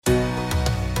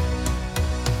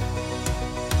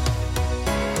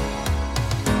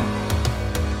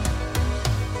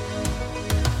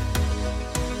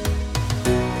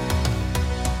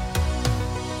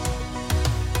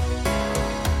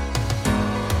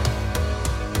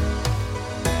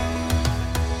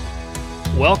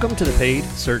Welcome to the Paid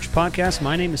Search Podcast.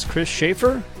 My name is Chris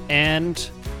Schaefer, and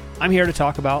I'm here to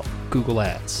talk about Google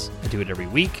Ads. I do it every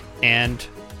week, and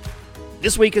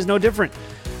this week is no different.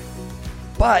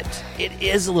 But it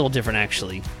is a little different,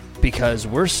 actually, because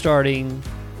we're starting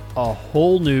a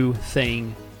whole new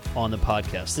thing on the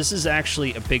podcast. This is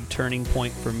actually a big turning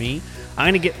point for me.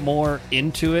 I'm going to get more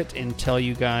into it and tell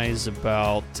you guys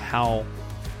about how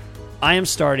I am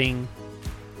starting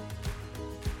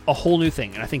a whole new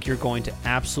thing, and I think you're going to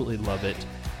absolutely love it.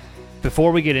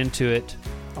 Before we get into it,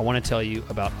 I want to tell you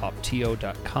about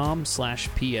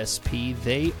opteo.com/PSP.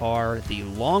 They are the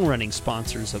long-running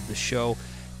sponsors of the show,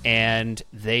 and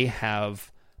they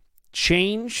have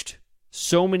changed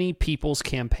so many people's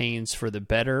campaigns for the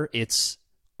better. It's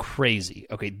crazy.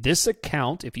 Okay, this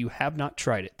account, if you have not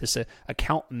tried it, this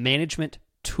account management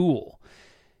tool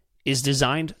is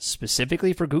designed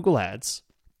specifically for Google Ads.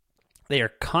 They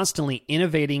are constantly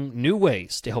innovating new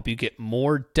ways to help you get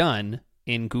more done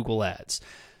in Google Ads.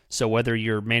 So whether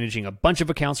you're managing a bunch of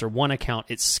accounts or one account,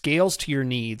 it scales to your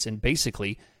needs and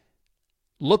basically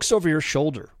looks over your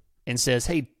shoulder and says,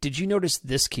 hey, did you notice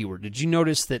this keyword? Did you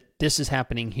notice that this is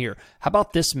happening here? How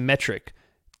about this metric?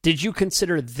 Did you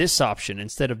consider this option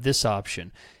instead of this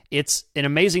option? It's an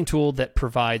amazing tool that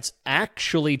provides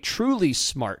actually truly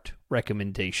smart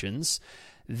recommendations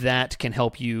that can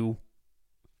help you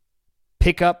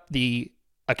pick up the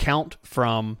account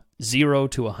from 0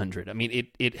 to 100. I mean,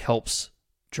 it helps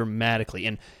dramatically.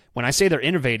 And when I say they're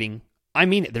innovating, I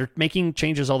mean it. They're making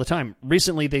changes all the time.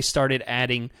 Recently, they started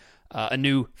adding a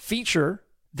new feature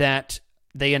that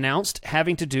they announced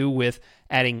having to do with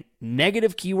adding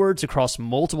negative keywords across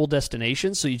multiple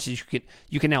destinations. So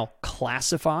you can now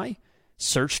classify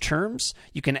search terms.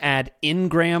 You can add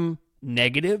in-gram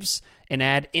negatives and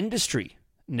add industry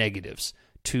negatives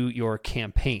to your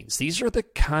campaigns. These are the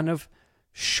kind of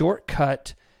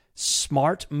shortcut,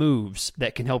 smart moves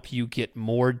that can help you get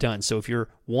more done. So if you're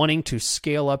wanting to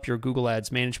scale up your Google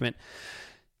Ads management,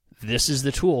 this is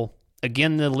the tool.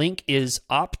 Again, the link is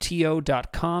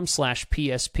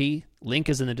opteo.com/PSP. Link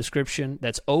is in the description.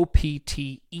 That's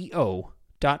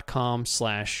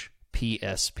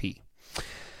opteo.com/PSP.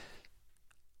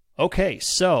 Okay,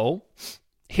 so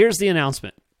here's the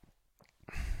announcement.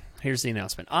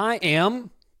 I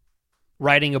am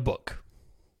writing a book.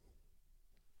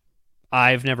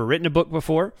 I've never written a book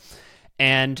before,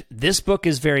 and this book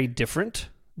is very different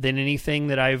than anything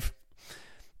that I've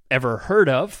ever heard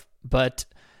of, but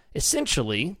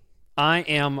essentially, I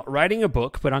am writing a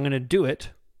book, but I'm going to do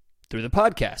it through the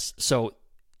podcast. So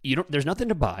there's nothing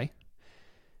to buy.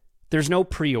 There's no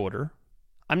pre-order.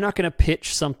 I'm not going to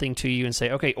pitch something to you and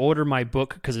say, okay, order my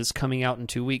book because it's coming out in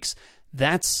 2 weeks.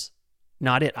 That's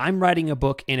not it. I'm writing a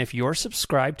book, and if you're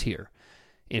subscribed here,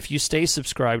 if you stay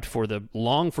subscribed for the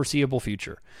long foreseeable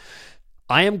future,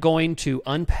 I am going to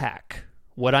unpack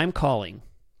what I'm calling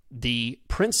the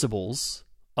principles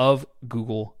of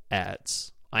Google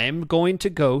Ads. I am going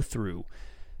to go through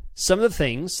some of the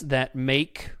things that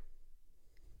make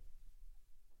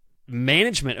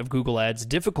management of Google Ads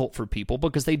difficult for people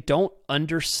because they don't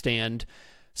understand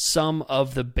some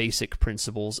of the basic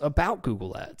principles about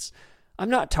Google Ads. I'm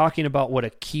not talking about what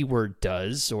a keyword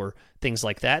does or things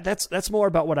like that. That's more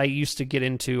about what I used to get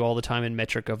into all the time in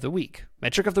Metric of the Week.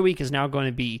 Metric of the Week is now going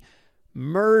to be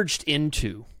merged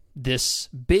into this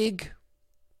big,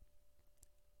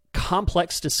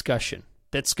 complex discussion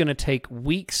that's going to take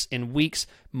weeks and weeks,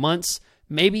 months,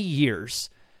 maybe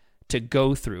years to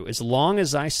go through. As long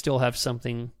as I still have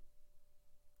something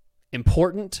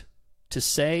important to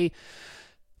say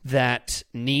that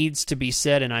needs to be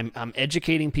said, and I'm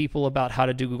educating people about how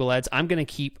to do Google Ads, I'm going to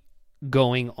keep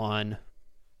going on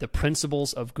the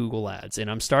principles of Google Ads.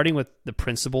 And I'm starting with the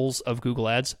principles of Google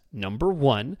Ads. Number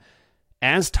 1,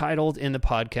 as titled in the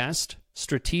podcast,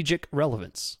 strategic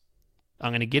relevance.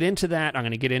 I'm going to get into that. I'm going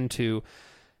to get into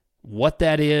what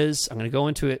that is. I'm going to go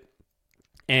into it.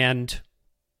 And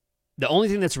the only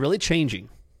thing that's really changing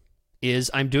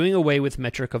is I'm doing away with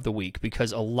Metric of the Week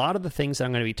because a lot of the things that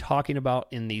I'm going to be talking about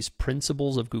in these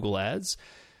principles of Google Ads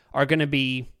are going to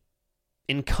be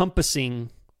encompassing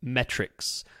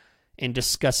metrics and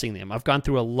discussing them. I've gone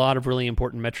through a lot of really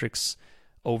important metrics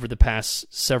over the past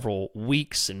several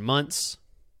weeks and months.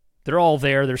 They're all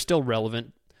there. They're still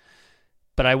relevant.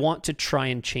 But I want to try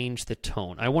and change the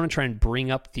tone. I want to try and bring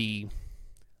up the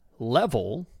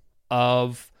level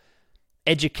of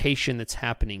education that's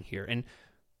happening here. And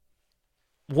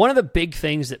one of the big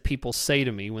things that people say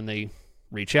to me when they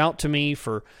reach out to me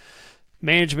for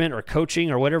management or coaching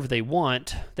or whatever they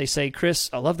want, they say, Chris,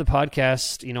 I love the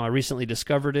podcast. I recently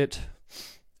discovered it.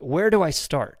 Where do I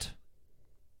start?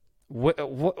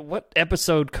 what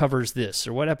episode covers this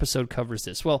or what episode covers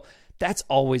this? Well, that's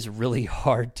always really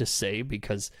hard to say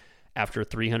because after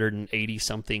 380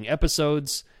 something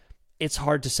episodes, it's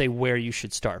hard to say where you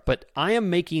should start. But I am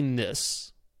making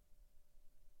this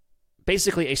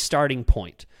basically a starting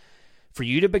point for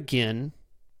you to begin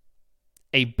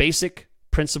a basic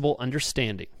principle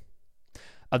understanding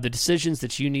of the decisions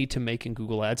that you need to make in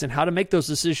Google Ads and how to make those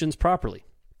decisions properly.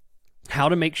 How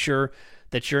to make sure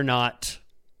that you're not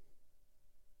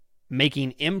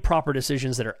making improper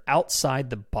decisions that are outside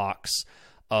the box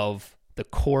of the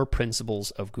core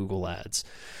principles of Google Ads.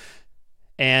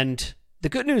 And the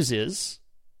good news is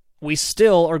we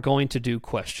still are going to do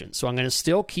questions. So I'm going to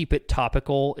still keep it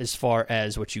topical as far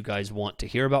as what you guys want to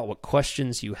hear about, what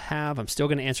questions you have. I'm still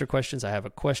going to answer questions. I have a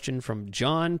question from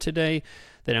John today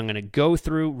that I'm going to go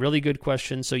through. Really good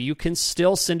question. So you can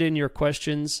still send in your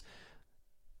questions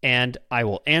and I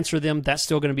will answer them. That's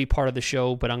still going to be part of the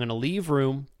show, but I'm going to leave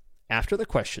room after the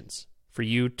questions for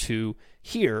you to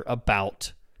hear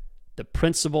about the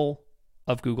principle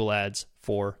of Google Ads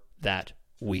for that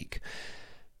week.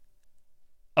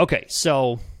 Okay,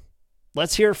 so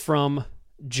let's hear from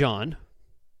John,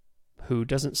 who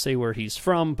doesn't say where he's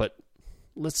from, but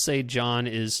let's say John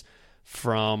is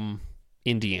from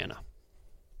Indiana.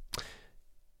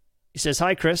 He says,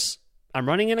 "Hi, Chris. I'm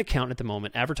running an account at the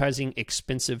moment advertising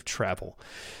expensive travel.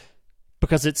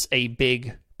 Because it's a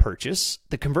big purchase,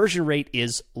 the conversion rate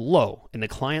is low, and the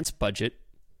client's budget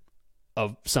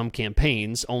of some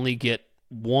campaigns only get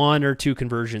 1 or 2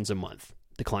 conversions a month.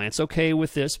 The client's okay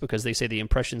with this because they say the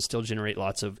impressions still generate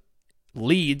lots of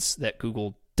leads that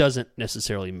Google doesn't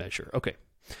necessarily measure." Okay,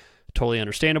 totally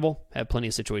understandable. Have plenty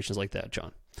of situations like that,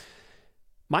 John.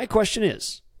 My question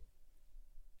is,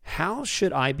 how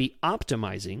should I be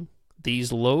optimizing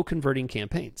these low converting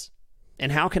campaigns?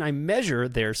 And how can I measure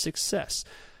their success?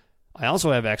 I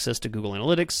also have access to Google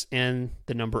Analytics and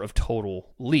the number of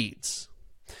total leads.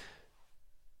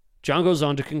 John goes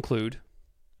on to conclude,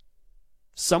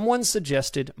 someone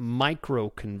suggested micro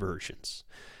conversions,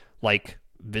 like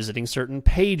visiting certain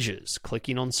pages,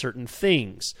 clicking on certain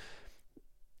things.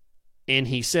 And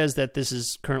he says that this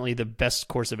is currently the best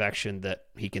course of action that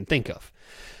he can think of.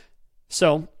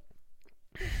 So,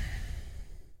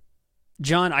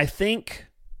 John, I think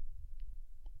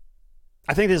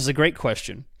this is a great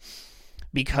question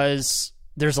because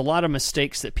there's a lot of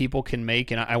mistakes that people can make,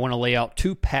 and I want to lay out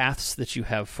 2 paths that you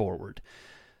have forward.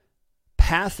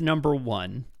 Path number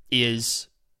 1 is,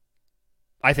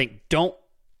 I think, don't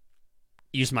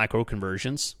use micro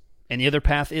conversions, and the other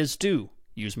path is do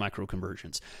use micro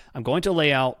conversions. I'm going to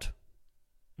lay out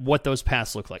what those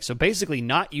paths look like. So basically,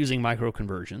 not using micro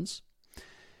conversions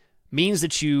means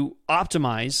that you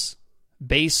optimize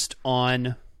based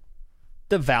on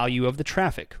the value of the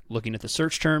traffic, looking at the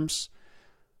search terms,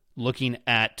 looking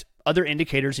at other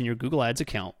indicators in your Google Ads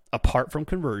account, apart from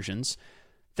conversions,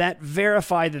 that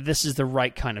verify that this is the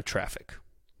right kind of traffic.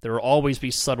 There will always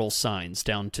be subtle signs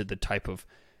down to the type of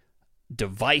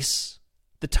device,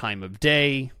 the time of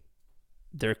day.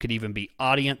 There could even be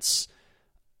audience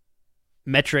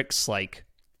metrics like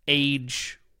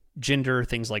age, gender,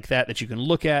 things like that you can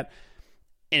look at.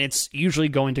 And it's usually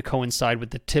going to coincide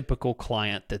with the typical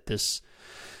client that this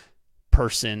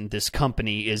person, this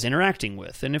company is interacting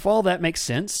with. And if all that makes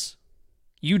sense,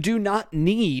 you do not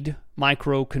need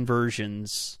micro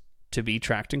conversions to be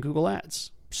tracked in Google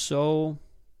Ads. So,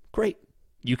 great.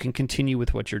 You can continue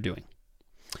with what you're doing.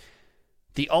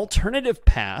 The alternative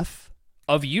path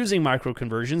of using micro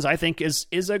conversions, I think, is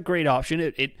a great option.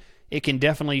 It can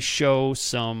definitely show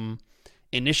some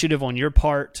initiative on your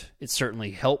part. It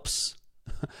certainly helps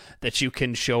that you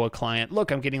can show a client,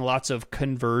 look, I'm getting lots of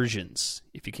conversions.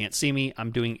 If you can't see me,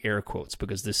 I'm doing air quotes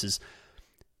because this is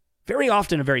very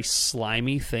often a very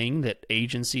slimy thing that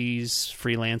agencies,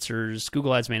 freelancers,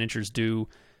 Google Ads managers do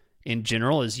in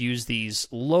general, is use these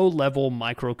low-level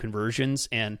micro conversions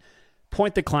and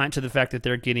point the client to the fact that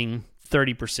they're getting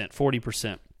 30%,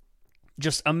 40%.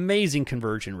 Just amazing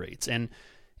conversion rates. And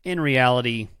in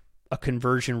reality, a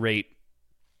conversion rate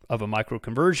of a micro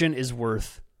conversion is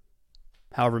worth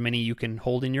however many you can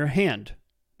hold in your hand.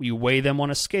 You weigh them on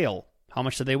a scale. How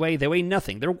much do they weigh? They weigh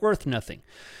nothing. They're worth nothing.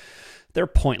 They're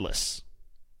pointless.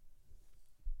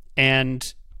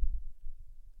 And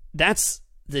that's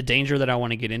the danger that I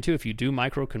want to get into if you do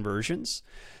micro conversions.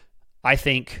 I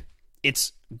think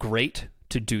it's great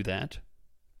to do that,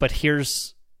 but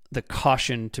here's the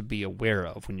caution to be aware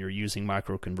of when you're using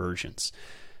micro conversions.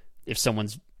 If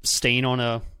someone's staying on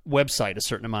a website a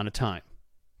certain amount of time,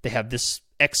 they have this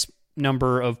X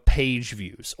number of page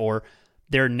views, or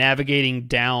they're navigating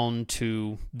down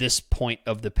to this point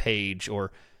of the page,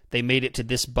 or they made it to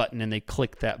this button and they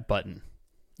clicked that button.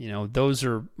 Those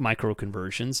are micro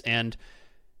conversions, and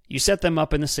you set them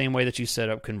up in the same way that you set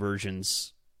up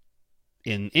conversions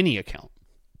in any account.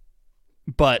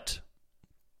 But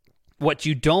what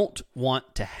you don't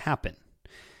want to happen,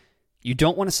 you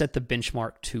don't want to set the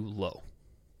benchmark too low.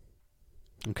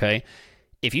 Okay?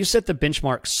 If you set the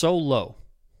benchmark so low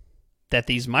that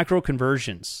these micro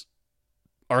conversions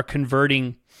are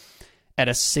converting at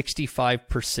a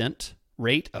 65%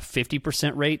 rate, a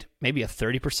 50% rate, maybe a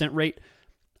 30% rate,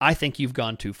 I think you've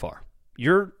gone too far.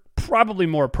 You're probably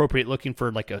more appropriate looking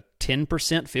for like a 10%,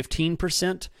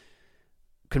 15%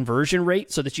 conversion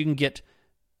rate so that you can get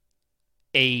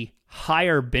a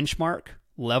higher benchmark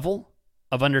level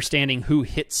of understanding who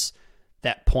hits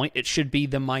that point. It should be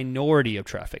the minority of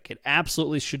traffic. It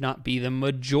absolutely should not be the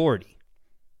majority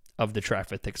of the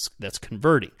traffic that's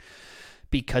converting,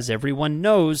 because everyone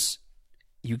knows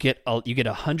you get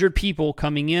 100 people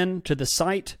coming in to the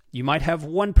site. You might have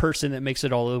one person that makes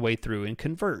it all the way through and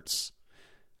converts.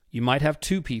 You might have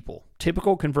two people.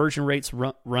 Typical conversion rates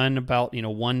run about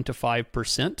 1 to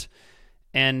 5%,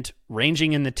 and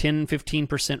ranging in the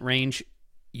 10-15% range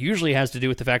usually has to do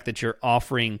with the fact that you're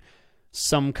offering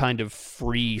some kind of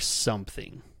free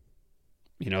something.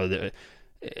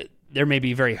 There may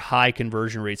be very high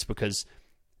conversion rates because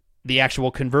the actual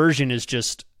conversion is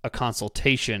just a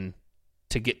consultation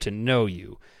to get to know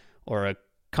you, or a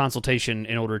consultation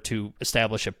in order to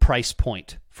establish a price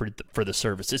point for the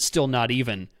service. It's still not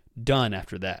even done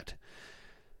after that.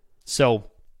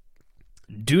 So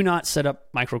do not set up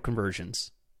micro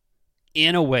conversions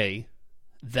in a way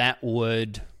that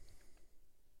would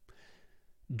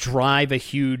drive a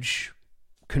huge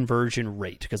conversion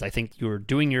rate, because I think you're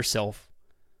doing yourself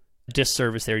a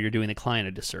disservice there. You're doing the client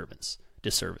a disservice.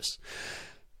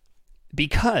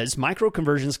 Because micro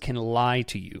conversions can lie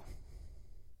to you.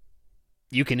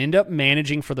 You can end up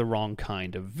managing for the wrong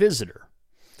kind of visitor.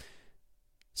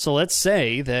 So let's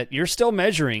say that you're still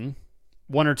measuring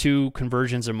 1 or 2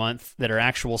 conversions a month that are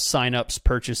actual sign-ups,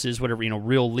 purchases, whatever,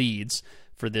 real leads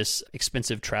for this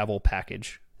expensive travel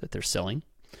package that they're selling.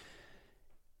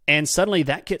 And suddenly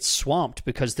that gets swamped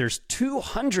because there's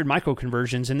 200 micro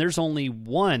conversions and there's only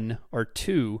 1 or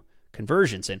 2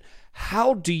 conversions. And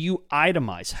how do you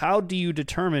itemize? How do you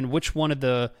determine which one of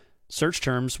the search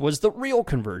terms was the real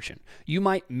conversion? You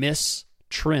might miss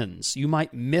trends. You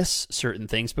might miss certain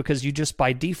things because you just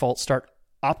by default start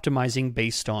optimizing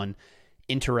based on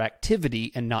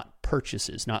interactivity and not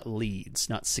purchases, not leads,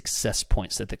 not success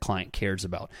points that the client cares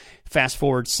about. Fast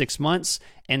forward 6 months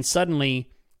and suddenly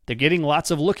they're getting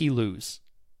lots of looky-loos.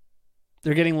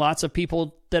 They're getting lots of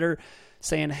people that are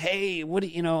saying, hey,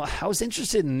 I was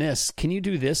interested in this. Can you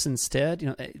do this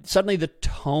instead? Suddenly the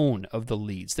tone of the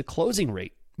leads, the closing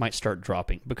rate might start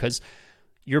dropping because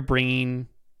you're bringing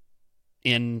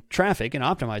in traffic and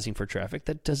optimizing for traffic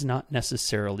that does not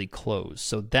necessarily close.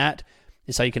 So that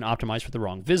is how you can optimize for the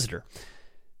wrong visitor.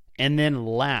 And then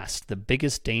last, the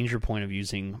biggest danger point of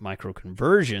using micro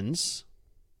conversions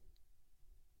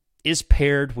is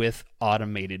paired with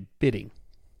automated bidding.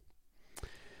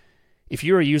 If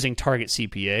you are using Target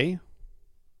CPA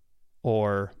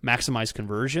or Maximize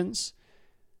Conversions,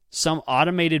 some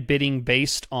automated bidding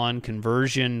based on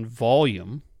conversion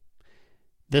volume,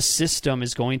 the system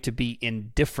is going to be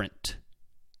indifferent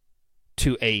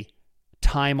to a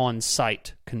time on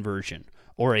site conversion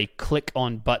or a click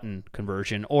on button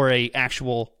conversion or a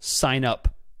actual sign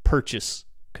up purchase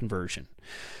conversion.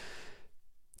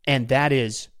 And that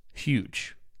is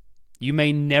huge. You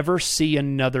may never see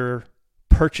another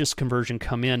purchase conversion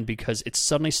come in because it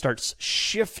suddenly starts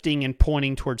shifting and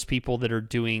pointing towards people that are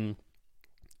doing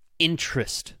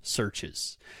interest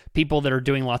searches, people that are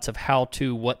doing lots of how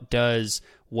to, what does,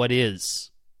 what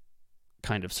is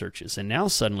kind of searches. And now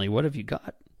suddenly, what have you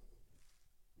got?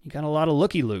 You got a lot of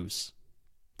looky-loos.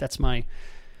 That's my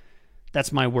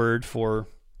word for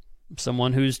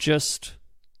someone who's just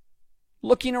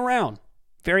looking around.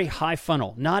 Very high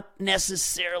funnel, not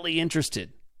necessarily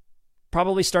interested.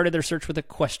 Probably started their search with a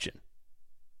question.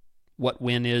 What,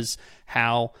 when, is,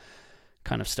 how,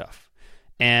 kind of stuff.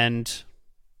 And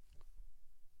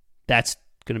that's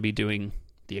going to be doing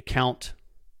the account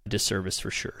a disservice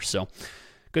for sure. So,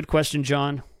 good question,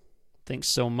 John. Thanks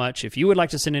so much. If you would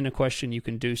like to send in a question, you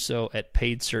can do so at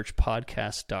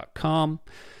paidsearchpodcast.com.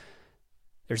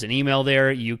 There's an email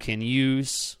there you can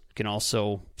use. You can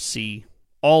also see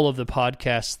all of the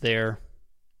podcasts there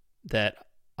that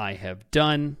I have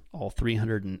done, all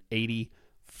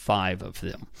 385 of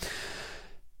them.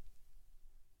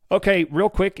 Okay, real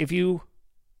quick, if you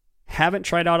haven't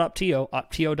tried out Optio,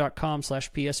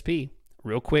 optio.com/PSP,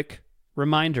 real quick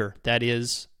reminder, that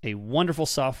is a wonderful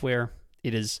software.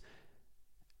 It is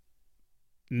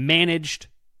managed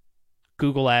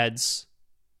Google Ads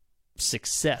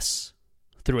success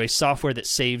through a software that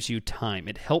saves you time.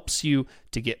 It helps you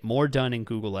to get more done in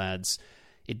Google Ads.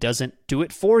 It doesn't do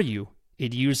it for you.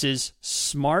 It uses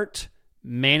smart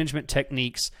management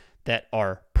techniques that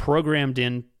are programmed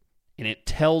in, and it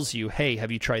tells you, hey,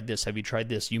 have you tried this? Have you tried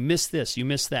this? You missed this. You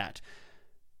missed that.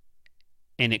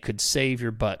 And it could save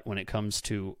your butt when it comes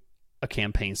to a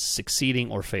campaign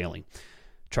succeeding or failing.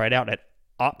 Try it out at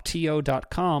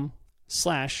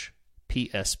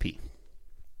optio.com/PSP.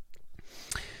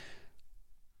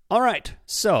 All right,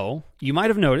 so you might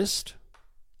have noticed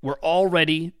we're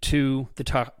already to the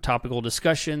topical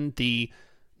discussion, the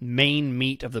main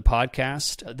meat of the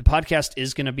podcast. The podcast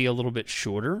is going to be a little bit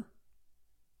shorter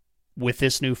with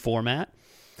this new format.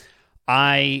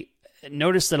 I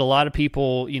noticed that a lot of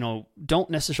people, don't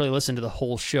necessarily listen to the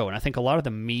whole show, and I think a lot of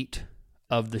the meat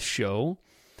of the show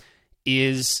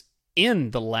is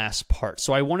in the last part.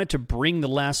 So I wanted to bring the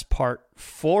last part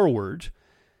forward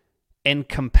and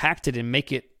compact it and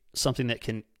make it something that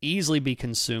can easily be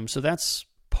consumed. So that's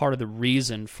part of the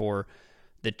reason for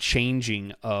the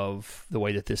changing of the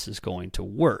way that this is going to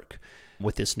work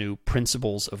with this new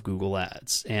principles of Google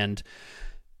Ads. And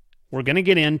we're going to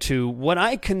get into what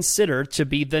I consider to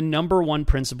be the number one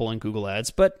principle in Google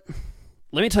Ads, but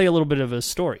let me tell you a little bit of a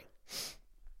story.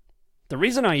 The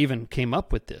reason I even came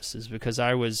up with this is because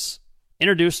I was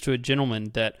introduced to a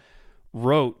gentleman that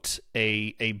wrote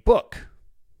a book.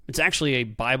 It's actually a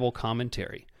Bible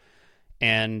commentary.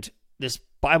 And this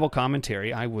Bible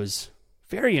commentary I was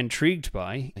very intrigued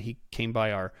by. He came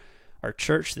by our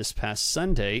church this past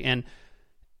Sunday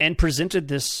and presented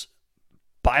this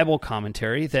Bible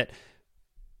commentary that,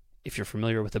 if you're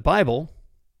familiar with the Bible,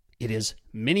 it is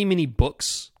many, many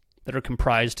books that are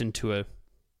comprised into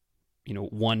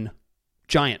one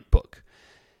giant book.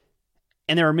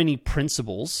 And there are many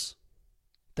principles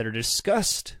that are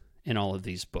discussed in all of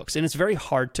these books. And it's very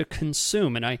hard to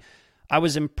consume. And I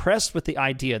was impressed with the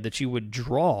idea that you would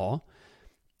draw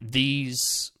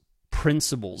these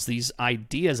principles, these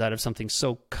ideas out of something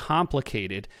so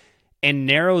complicated and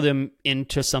narrow them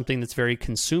into something that's very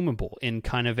consumable in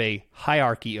kind of a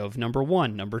hierarchy of number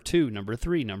 1, number 2, number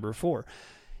 3, number 4.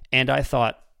 And I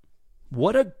thought,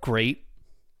 what a great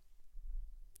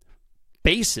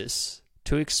basis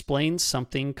to explain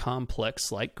something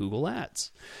complex like Google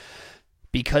Ads.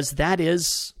 Because that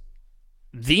is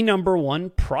the number one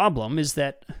problem, is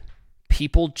that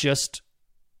people just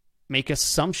make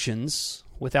assumptions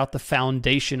without the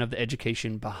foundation of the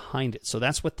education behind it. So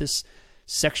that's what this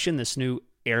section, this new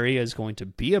area is going to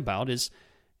be about, is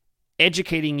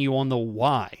educating you on the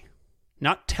why.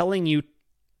 Not telling you,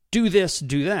 do this,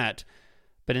 do that,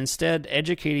 but instead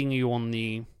educating you on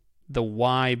the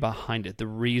why behind it, the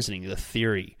reasoning, the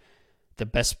theory, the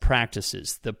best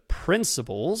practices, the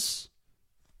principles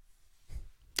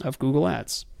of Google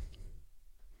Ads.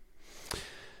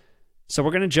 So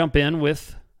we're going to jump in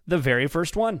with the very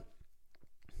first one.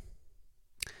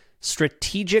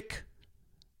 Strategic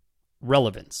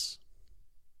relevance.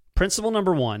 Principle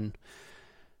number 1,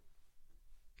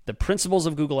 the principles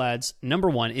of Google Ads, number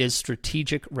 1 is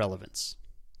strategic relevance.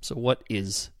 So what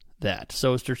is that?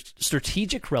 So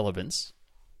strategic relevance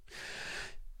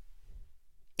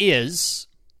is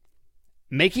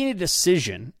making a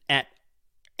decision at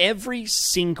every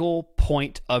single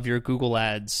point of your Google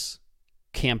Ads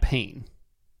campaign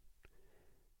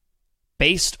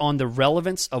based on the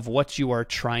relevance of what you are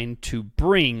trying to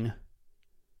bring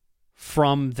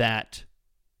from that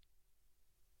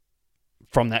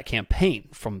campaign,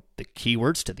 from the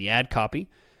keywords to the ad copy,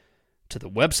 to the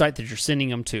website that you're sending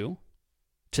them to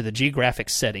the geographic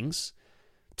settings,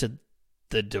 to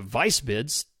the device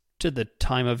bids, to the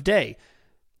time of day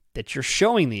that you're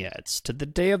showing the ads, to the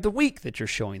day of the week that you're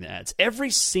showing the ads. Every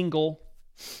single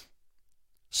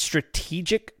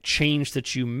strategic change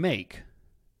that you make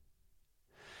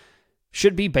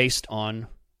should be based on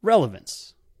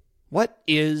relevance. What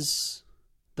is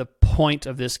the point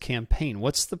of this campaign?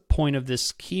 What's the point of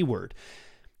this keyword?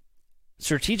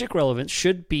 Strategic relevance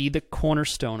should be the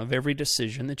cornerstone of every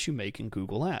decision that you make in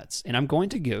Google Ads. And I'm going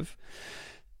to give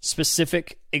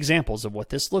specific examples of what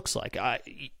this looks like.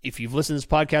 If you've listened to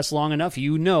this podcast long enough,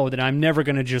 you know that I'm never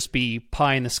going to just be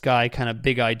pie in the sky kind of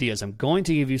big ideas. I'm going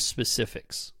to give you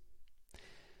specifics.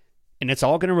 And it's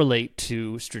all going to relate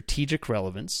to strategic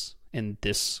relevance and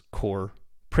this core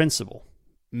principle.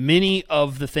 Many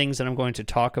of the things that I'm going to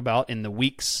talk about in the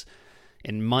weeks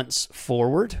and months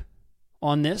forward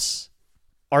on this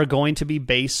are going to be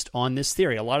based on this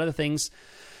theory. A lot of the things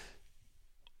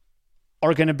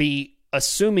are going to be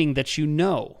assuming that you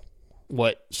know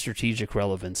what strategic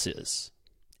relevance is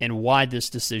and why this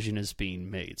decision is being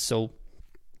made. So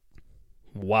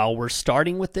while we're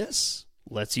starting with this,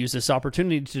 let's use this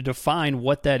opportunity to define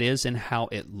what that is and how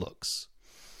it looks.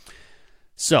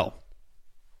 So,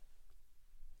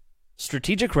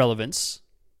 strategic relevance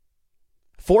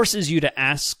forces you to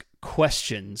ask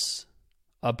questions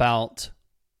about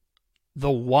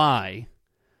the why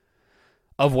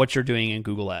of what you're doing in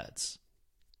Google Ads.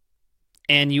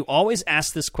 And you always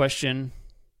ask this question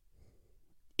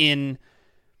in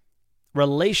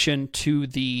relation to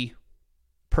the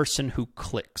person who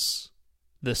clicks,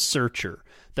 the searcher.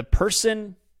 The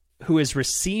person who is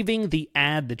receiving the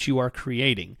ad that you are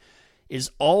creating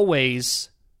is always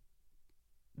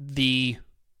the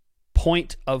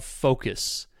point of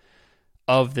focus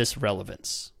of this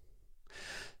relevance.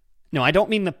 No, I don't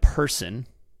mean the person.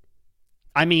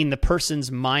 I mean the person's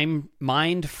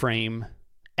mind frame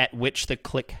at which the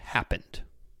click happened.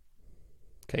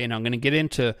 Okay, and I'm going to get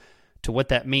into what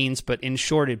that means, but in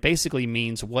short, it basically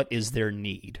means what is their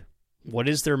need? What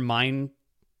is their mind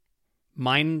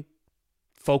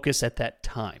focus at that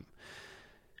time?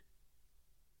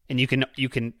 And you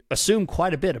can assume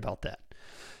quite a bit about that.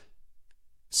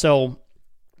 So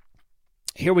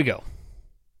here we go.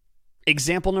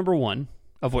 Example number 1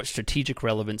 of what strategic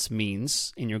relevance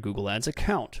means in your Google Ads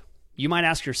account. You might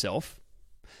ask yourself,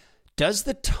 does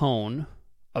the tone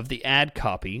of the ad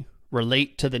copy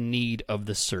relate to the need of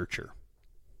the searcher?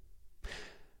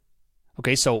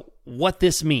 Okay, so what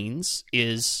this means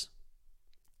is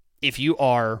if you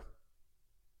are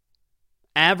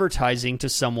advertising to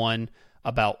someone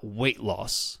about weight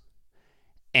loss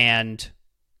and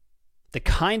the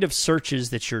kind of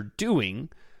searches that you're doing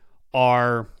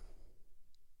are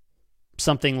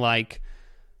something like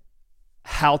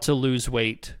how to lose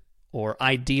weight or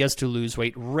ideas to lose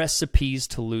weight, recipes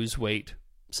to lose weight,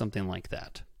 something like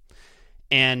that.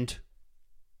 And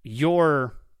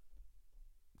your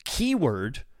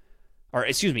keyword, or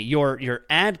excuse me, your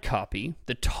ad copy,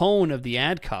 the tone of the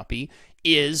ad copy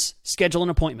is schedule an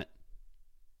appointment.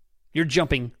 You're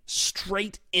jumping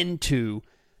straight into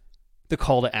the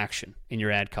call to action in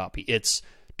your ad copy. It's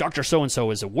Dr.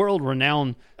 So-and-so is a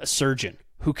world-renowned surgeon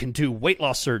who can do weight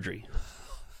loss surgery.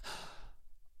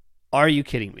 Are you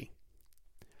kidding me?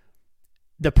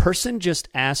 The person just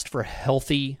asked for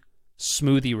healthy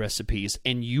smoothie recipes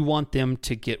and you want them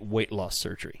to get weight loss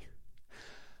surgery.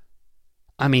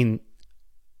 I mean,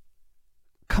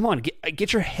 come on,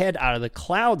 get your head out of the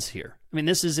clouds here. I mean,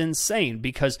 this is insane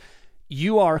because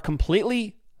you are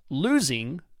completely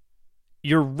losing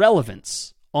your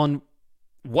relevance on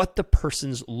what the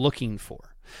person's looking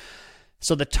for.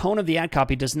 So the tone of the ad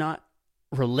copy does not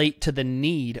relate to the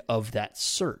need of that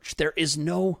search. There is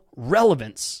no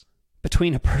relevance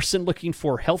between a person looking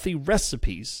for healthy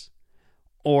recipes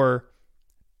or,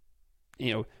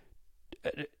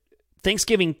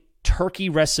 Thanksgiving turkey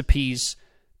recipes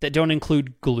that don't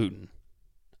include gluten.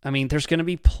 I mean, there's going to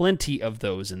be plenty of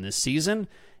those in this season,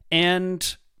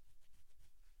 and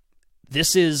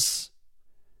this is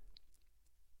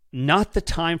not the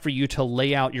time for you to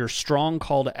lay out your strong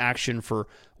call to action for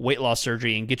weight loss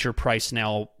surgery and get your price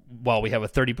now while we have a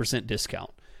 30%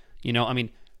 discount.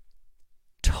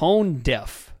 Tone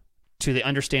deaf to the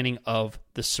understanding of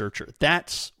the searcher.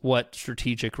 That's what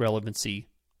strategic relevancy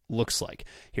looks like.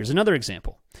 Here's another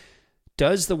example.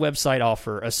 Does the website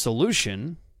offer a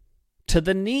solution to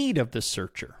the need of the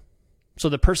searcher? So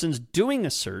the person's doing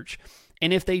a search,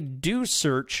 and if they do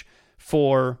search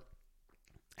for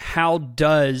how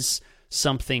does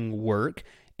something work,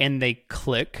 and they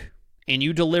click, and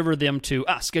you deliver them to,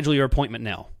 schedule your appointment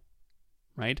now,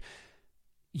 right?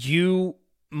 You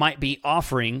might be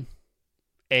offering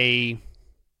a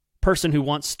person who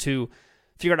wants to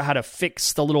figure out how to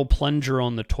fix the little plunger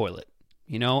on the toilet.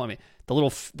 The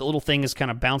little thing is kind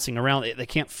of bouncing around. They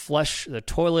can't flush the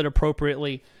toilet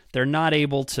appropriately. They're not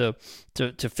able to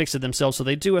fix it themselves. So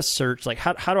they do a search like,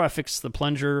 how do I fix the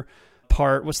plunger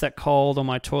part? What's that called on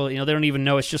my toilet? They don't even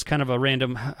know. It's just kind of a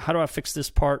random, how do I fix this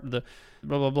part? The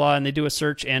blah, blah, blah. And they do a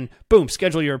search and boom,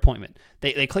 schedule your appointment.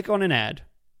 They click on an ad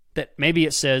that maybe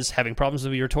it says having problems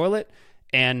with your toilet,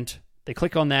 and they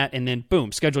click on that and then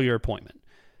boom, schedule your appointment.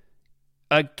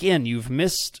 Again, you've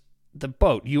missed the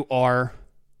boat. You are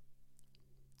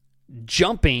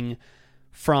jumping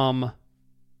from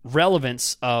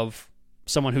relevance of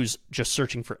someone who's just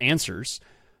searching for answers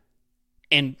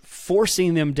and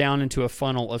forcing them down into a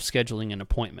funnel of scheduling an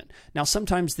appointment. Now,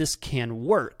 sometimes this can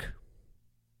work,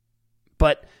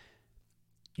 but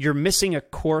you're missing a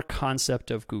core concept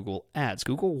of Google Ads.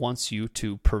 Google wants you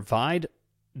to provide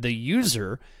the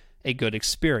user a good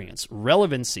experience.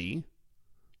 Relevancy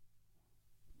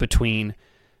between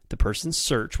the person's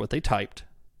search, what they typed,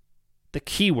 the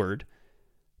keyword,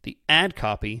 the ad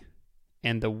copy,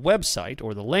 and the website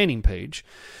or the landing page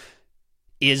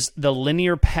is the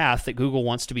linear path that Google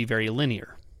wants to be very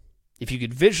linear. If you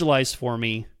could visualize for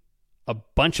me a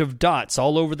bunch of dots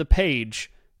all over the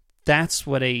page, that's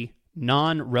what a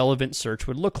non-relevant search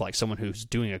would look like. Someone who's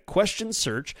doing a question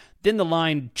search, then the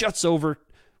line juts over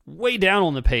way down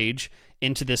on the page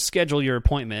into this schedule your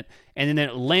appointment, and then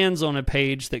it lands on a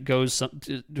page that goes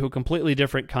to a completely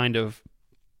different kind of,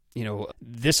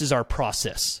 this is our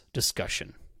process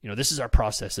discussion. This is our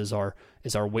process as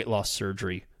our weight loss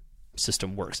surgery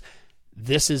system works.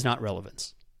 This is not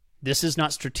relevance. This is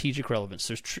not strategic relevance.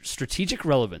 So strategic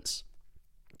relevance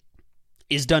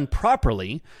is done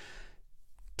properly,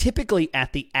 typically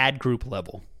at the ad group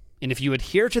level. And if you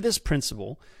adhere to this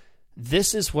principle,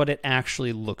 this is what it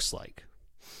actually looks like.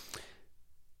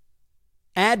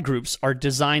 Ad groups are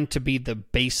designed to be the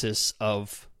basis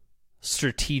of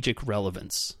strategic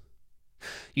relevance.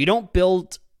 You don't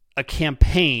build a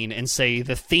campaign and say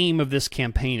the theme of this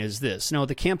campaign is this. No,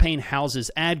 the campaign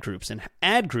houses ad groups, and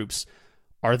ad groups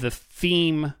are the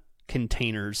theme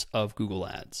containers of Google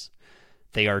Ads.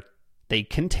 They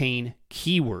contain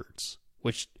keywords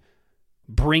which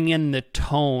bring in the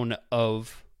tone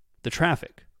of the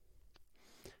traffic.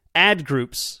 Ad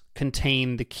groups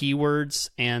contain the keywords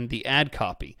and the ad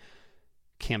copy.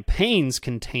 Campaigns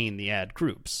contain the ad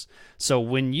groups. So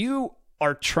when you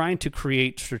are trying to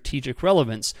create strategic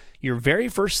relevance, your very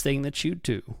first thing that you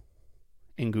do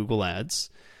in Google Ads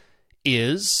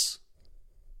is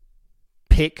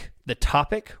pick the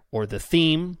topic or the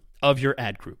theme of your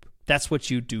ad group. That's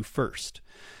what you do first.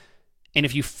 And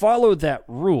if you follow that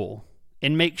rule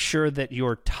and make sure that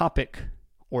your topic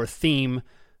or theme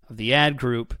of the ad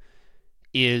group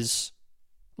is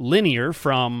linear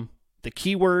from the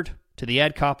keyword to the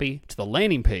ad copy to the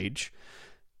landing page,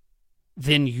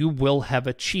 then you will have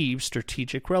achieved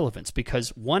strategic relevance, because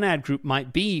one ad group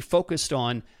might be focused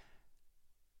on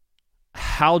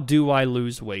how do I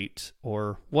lose weight,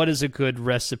 or what is a good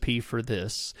recipe for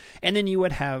this? And then you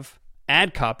would have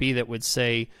ad copy that would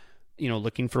say,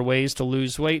 looking for ways to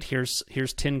lose weight,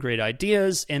 here's 10 great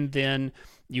ideas. And then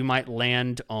you might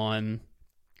land on,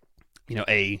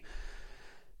 a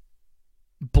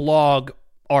blog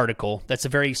article that's a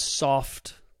very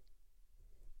soft,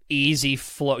 easy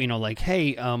flow, like,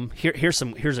 hey, here's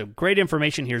a great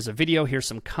information, here's a video, here's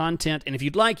some content, and if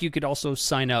you'd like, you could also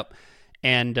sign up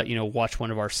and watch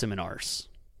one of our seminars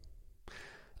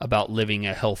about living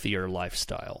a healthier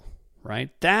lifestyle, right?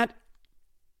 That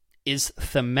is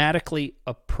thematically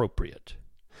appropriate.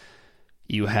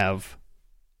 You have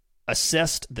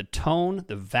assessed the tone,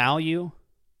 the value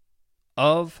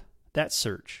of that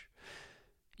search.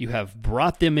 You have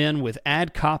brought them in with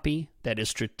ad copy that is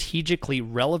strategically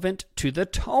relevant to the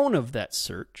tone of that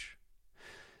search.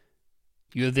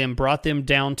 You have then brought them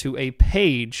down to a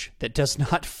page that does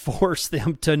not force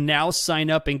them to now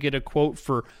sign up and get a quote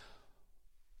for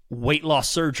weight loss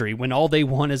surgery when all they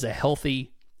want is a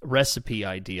healthy recipe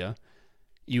idea.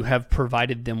 You have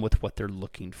provided them with what they're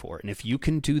looking for. And if you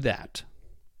can do that,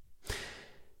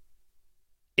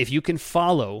 if you can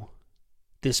follow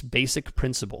this basic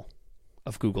principle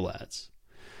of Google Ads,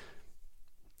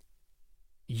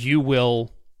 you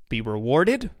will be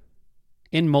rewarded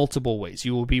in multiple ways.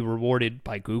 You will be rewarded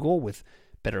by Google with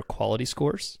better quality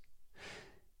scores.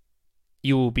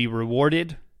 You will be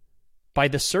rewarded by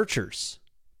the searchers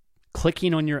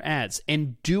clicking on your ads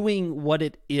and doing what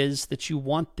it is that you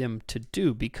want them to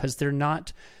do, because they're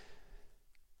not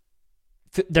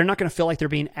going to feel like they're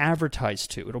being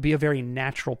advertised to. It'll be a very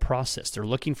natural process. They're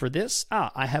looking for this.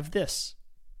 I have this.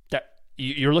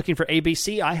 You're looking for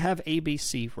ABC. I have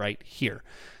ABC right here.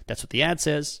 That's what the ad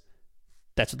says.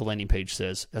 That's what the landing page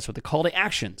says. That's what the call to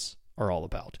actions are all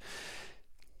about.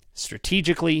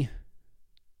 Strategically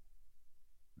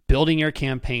building your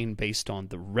campaign based on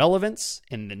the relevance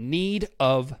and the need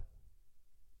of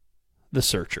the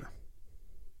searcher.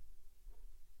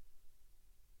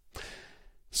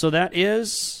 So that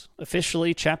is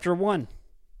officially chapter 1.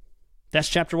 That's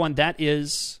chapter 1. That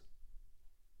is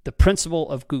the principle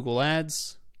of Google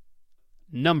Ads,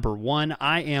 number 1.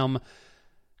 I am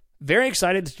very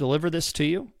excited to deliver this to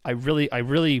you. I was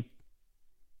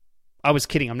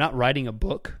kidding. I'm not writing a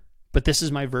book, but this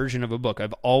is my version of a book.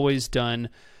 I've always done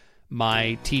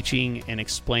my teaching and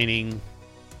explaining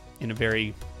in a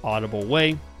very audible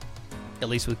way, at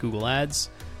least with Google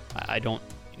Ads. I don't,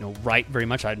 write very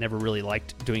much. I never really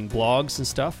liked doing blogs and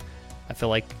stuff. I feel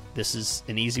like this is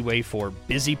an easy way for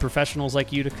busy professionals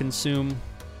like you to consume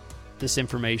this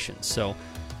information. So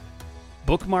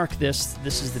bookmark this.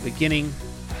 This is the beginning.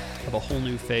 of a whole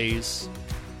new phase.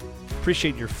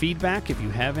 Appreciate your feedback if you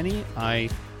have any. I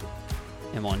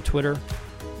am on Twitter,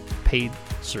 paid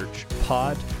search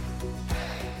pod.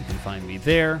 You can find me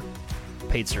there.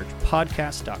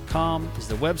 paidsearchpodcast.com is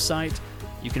the website.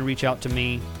 You can reach out to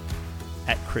me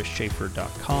at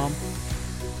chrisschaefer.com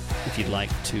if you'd like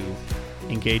to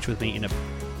engage with me in a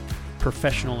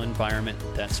professional environment.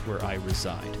 That's where I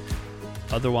reside.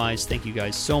 Otherwise, thank you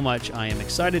guys so much. I am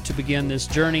excited to begin this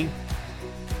journey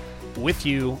with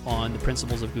you on the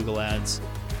principles of Google Ads.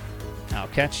 I'll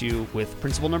catch you with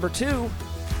principle number 2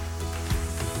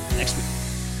 next week.